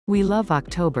We love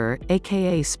October,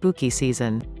 aka spooky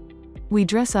season. We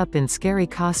dress up in scary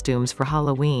costumes for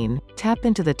Halloween, tap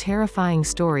into the terrifying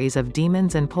stories of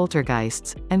demons and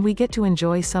poltergeists, and we get to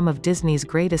enjoy some of Disney's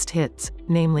greatest hits,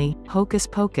 namely, Hocus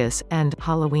Pocus and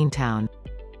Halloween Town.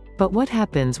 But what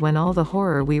happens when all the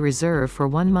horror we reserve for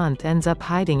 1 month ends up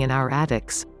hiding in our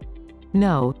attics?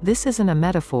 No, this isn't a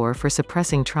metaphor for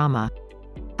suppressing trauma.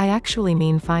 I actually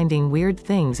mean finding weird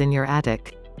things in your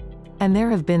attic. And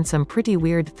there have been some pretty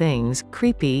weird things,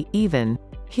 creepy, even.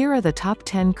 Here are the top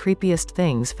 10 creepiest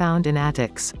things found in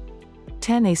attics.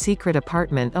 10. A secret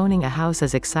apartment. Owning a house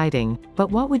is exciting,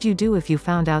 but what would you do if you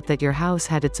found out that your house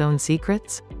had its own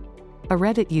secrets? A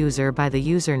Reddit user by the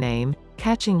username,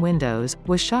 Catching Windows,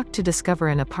 was shocked to discover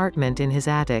an apartment in his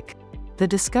attic. The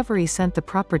discovery sent the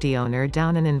property owner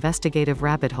down an investigative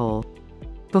rabbit hole.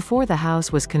 Before the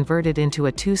house was converted into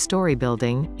a 2-story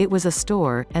building, it was a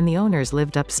store, and the owners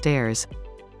lived upstairs.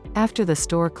 After the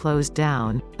store closed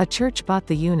down, a church bought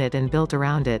the unit and built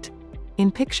around it.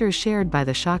 In pictures shared by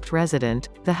the shocked resident,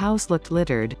 the house looked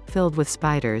littered, filled with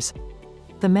spiders.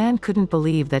 The man couldn't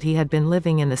believe that he had been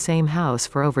living in the same house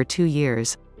for over 2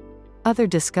 years. Other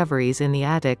discoveries in the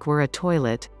attic were a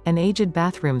toilet, an aged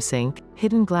bathroom sink,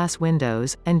 hidden glass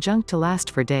windows, and junk to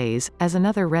last for days, as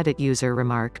another Reddit user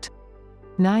remarked.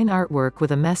 9. Artwork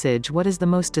with a message. What is the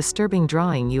most disturbing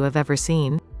drawing you have ever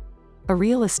seen? A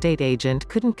real estate agent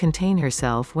couldn't contain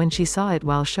herself when she saw it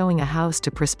while showing a house to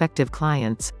prospective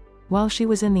clients. While she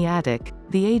was in the attic,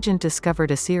 the agent discovered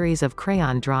a series of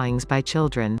crayon drawings by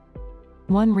children.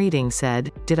 One reading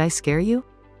said, "Did I scare you?"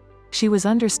 She was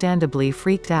understandably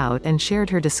freaked out and shared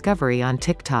her discovery on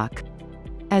TikTok.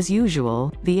 As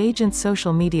usual, the agent's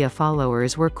social media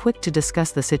followers were quick to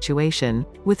discuss the situation,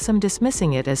 with some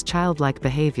dismissing it as childlike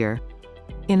behavior.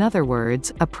 In other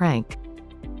words, a prank.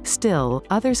 Still,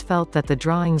 others felt that the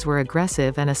drawings were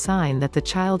aggressive and a sign that the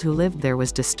child who lived there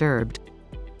was disturbed.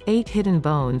 8. Hidden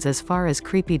bones. As far as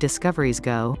creepy discoveries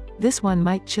go, this one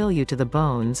might chill you to the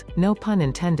bones, no pun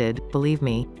intended, believe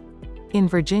me. In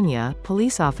Virginia,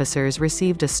 police officers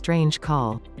received a strange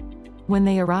call. When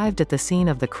they arrived at the scene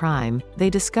of the crime, they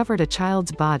discovered a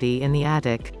child's body in the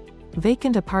attic.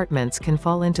 Vacant apartments can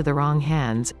fall into the wrong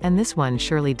hands, and this one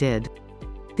surely did.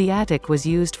 The attic was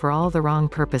used for all the wrong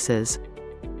purposes.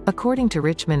 According to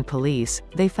Richmond police,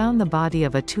 they found the body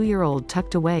of a 2-year-old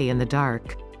tucked away in the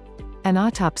dark. An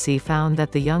autopsy found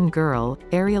that the young girl,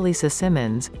 Arielisa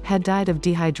Simmons, had died of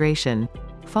dehydration.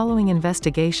 Following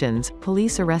investigations,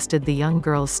 police arrested the young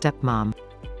girl's stepmom.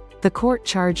 The court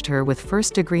charged her with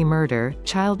first-degree murder,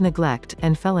 child neglect,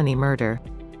 and felony murder.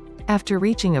 After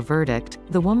reaching a verdict,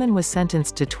 the woman was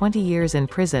sentenced to 20 years in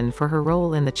prison for her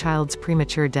role in the child's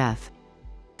premature death.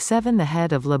 7. The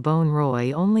head of Le Bon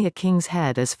Roi. Only a king's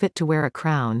head is fit to wear a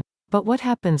crown, but what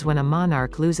happens when a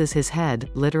monarch loses his head,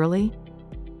 literally?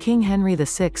 King Henry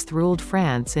VI ruled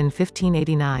France in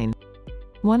 1589.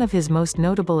 One of his most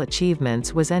notable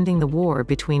achievements was ending the war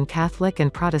between Catholic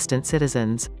and Protestant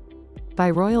citizens. By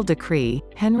royal decree,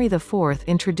 Henry IV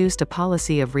introduced a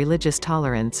policy of religious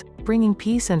tolerance, bringing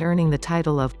peace and earning the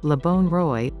title of Le Bon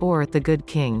Roi, or the Good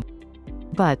King.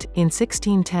 But, in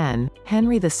 1610,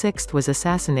 Henry VI was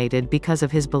assassinated because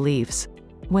of his beliefs.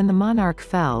 When the monarch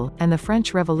fell, and the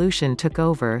French Revolution took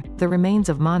over, the remains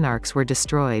of monarchs were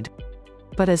destroyed.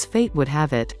 But as fate would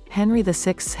have it, Henry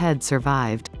VI's head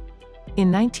survived. In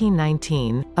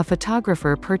 1919, a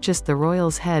photographer purchased the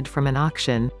royal's head from an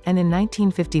auction, and in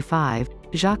 1955,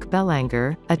 Jacques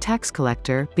Bellanger, a tax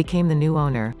collector, became the new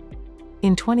owner.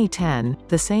 In 2010,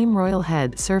 the same royal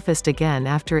head surfaced again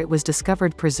after it was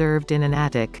discovered preserved in an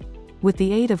attic. With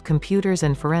the aid of computers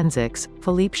and forensics,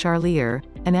 Philippe Charlier,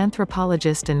 an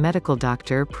anthropologist and medical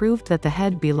doctor, proved that the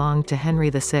head belonged to Henry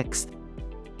VI.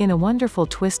 In a wonderful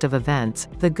twist of events,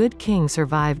 the good king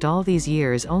survived all these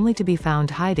years only to be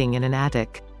found hiding in an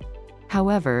attic.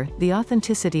 However, the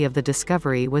authenticity of the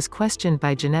discovery was questioned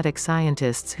by genetic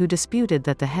scientists who disputed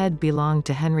that the head belonged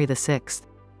to Henry VI.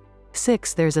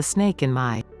 6. There's a snake in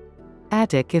my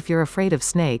attic. If you're afraid of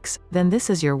snakes, then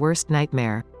this is your worst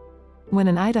nightmare. When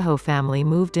an Idaho family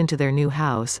moved into their new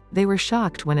house, they were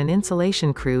shocked when an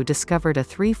insulation crew discovered a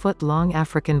 3-foot-long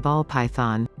African ball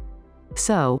python.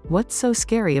 So, what's so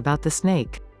scary about the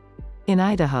snake? In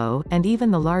Idaho, and even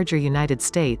the larger United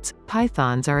States,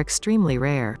 pythons are extremely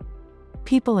rare.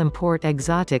 People import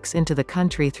exotics into the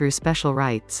country through special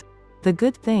rights. The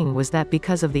good thing was that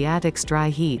because of the attic's dry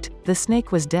heat, the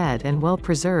snake was dead and well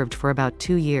preserved for about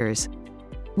 2 years.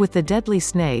 With the deadly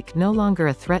snake no longer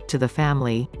a threat to the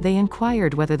family, they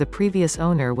inquired whether the previous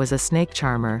owner was a snake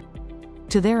charmer.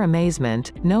 To their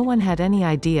amazement, no one had any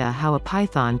idea how a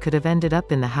python could have ended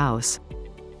up in the house.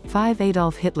 5.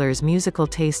 Adolf Hitler's musical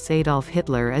tastes. Adolf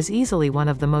Hitler is easily one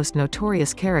of the most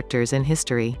notorious characters in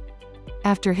history.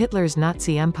 After Hitler's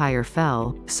Nazi empire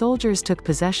fell, soldiers took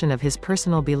possession of his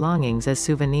personal belongings as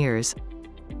souvenirs.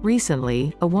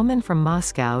 Recently, a woman from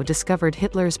Moscow discovered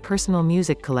Hitler's personal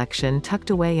music collection tucked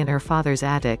away in her father's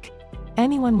attic.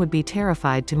 Anyone would be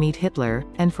terrified to meet Hitler,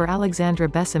 and for Alexandra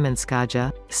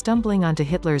Besemenskaya, stumbling onto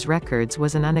Hitler's records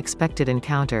was an unexpected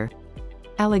encounter.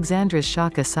 Alexandra's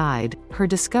shock aside, her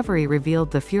discovery revealed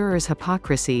the Führer's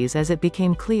hypocrisies as it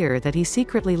became clear that he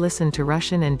secretly listened to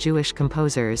Russian and Jewish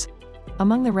composers.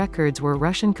 Among the records were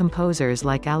Russian composers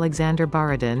like Alexander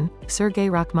Borodin, Sergei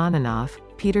Rachmaninoff,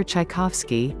 Peter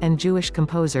Tchaikovsky, and Jewish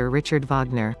composer Richard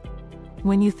Wagner.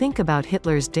 When you think about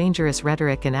Hitler's dangerous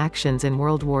rhetoric and actions in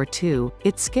World War II,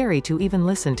 it's scary to even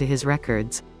listen to his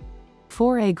records.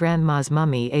 4. A grandma's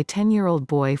mummy. A 10-year-old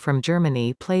boy from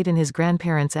Germany played in his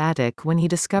grandparents' attic when he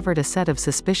discovered a set of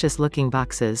suspicious-looking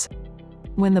boxes.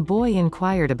 When the boy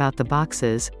inquired about the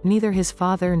boxes, neither his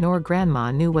father nor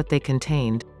grandma knew what they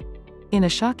contained. In a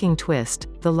shocking twist,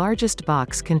 the largest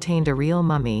box contained a real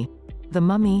mummy. The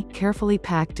mummy, carefully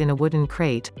packed in a wooden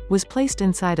crate, was placed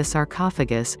inside a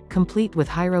sarcophagus, complete with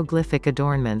hieroglyphic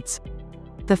adornments.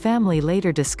 The family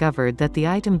later discovered that the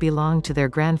item belonged to their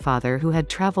grandfather who had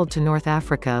traveled to North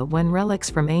Africa when relics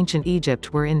from ancient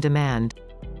Egypt were in demand.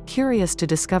 Curious to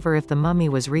discover if the mummy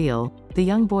was real, the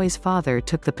young boy's father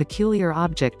took the peculiar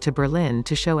object to Berlin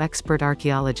to show expert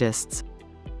archaeologists.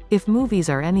 If movies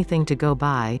are anything to go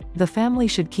by, the family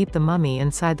should keep the mummy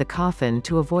inside the coffin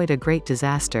to avoid a great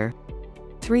disaster.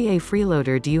 3. A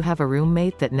freeloader. Do you have a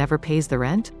roommate that never pays the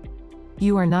rent?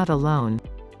 You are not alone.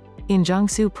 In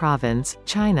Jiangsu Province,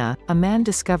 China, a man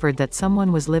discovered that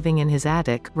someone was living in his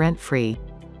attic, rent-free.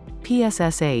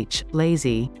 PSSH,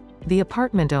 lazy. The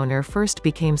apartment owner first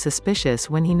became suspicious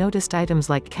when he noticed items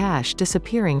like cash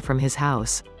disappearing from his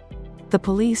house. The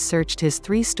police searched his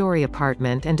 3-story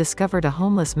apartment and discovered a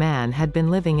homeless man had been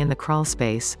living in the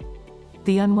crawlspace.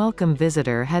 The unwelcome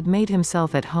visitor had made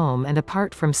himself at home and,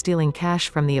 apart from stealing cash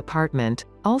from the apartment,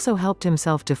 also helped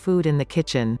himself to food in the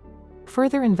kitchen.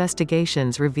 Further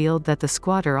investigations revealed that the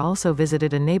squatter also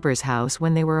visited a neighbor's house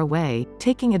when they were away,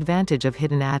 taking advantage of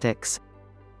hidden attics.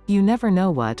 You never know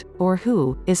what, or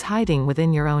who, is hiding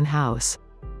within your own house.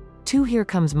 2. Here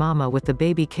comes mama with the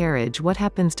baby carriage. What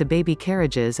happens to baby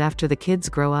carriages after the kids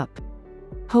grow up?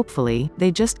 Hopefully,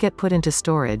 they just get put into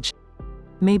storage.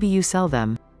 Maybe you sell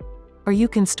them. Or you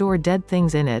can store dead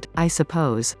things in it, I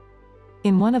suppose.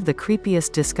 In one of the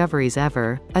creepiest discoveries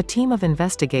ever, a team of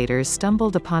investigators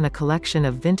stumbled upon a collection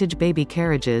of vintage baby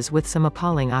carriages with some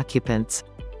appalling occupants.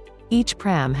 Each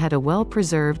pram had a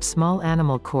well-preserved small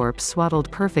animal corpse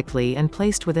swaddled perfectly and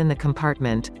placed within the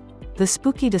compartment. The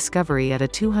spooky discovery at a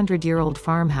 200-year-old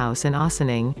farmhouse in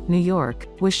Ossining, New York,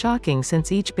 was shocking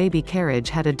since each baby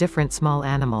carriage had a different small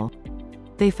animal.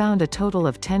 They found a total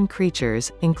of 10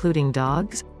 creatures, including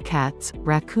dogs, cats,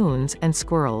 raccoons, and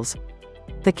squirrels.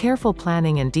 The careful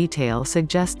planning and detail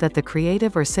suggest that the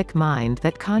creative or sick mind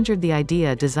that conjured the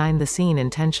idea designed the scene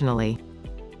intentionally.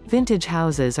 Vintage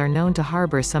houses are known to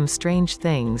harbor some strange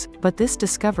things, but this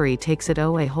discovery takes it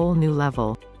a whole new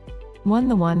level.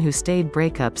 The one who stayed.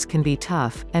 Breakups can be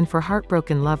tough, and for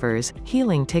heartbroken lovers,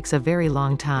 healing takes a very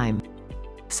long time.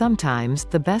 Sometimes,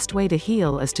 the best way to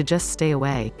heal is to just stay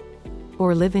away.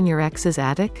 Or live in your ex's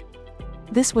attic?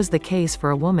 This was the case for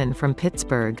a woman from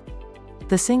Pittsburgh.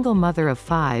 The single mother of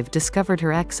 5 discovered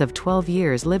her ex of 12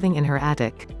 years living in her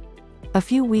attic. A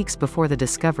few weeks before the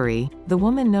discovery, the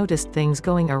woman noticed things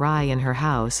going awry in her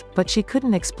house, but she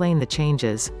couldn't explain the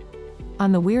changes.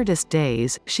 On the weirdest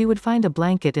days, she would find a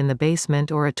blanket in the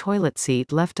basement or a toilet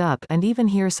seat left up and even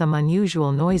hear some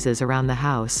unusual noises around the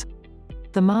house.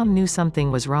 The mom knew something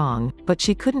was wrong, but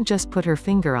she couldn't just put her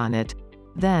finger on it.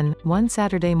 Then, one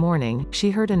Saturday morning,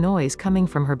 she heard a noise coming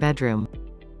from her bedroom.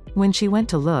 When she went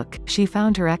to look, she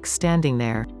found her ex standing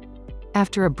there.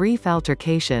 After a brief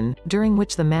altercation, during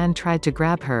which the man tried to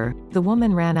grab her, the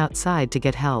woman ran outside to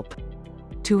get help.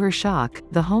 To her shock,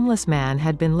 the homeless man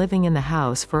had been living in the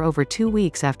house for over 2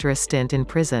 weeks after a stint in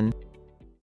prison.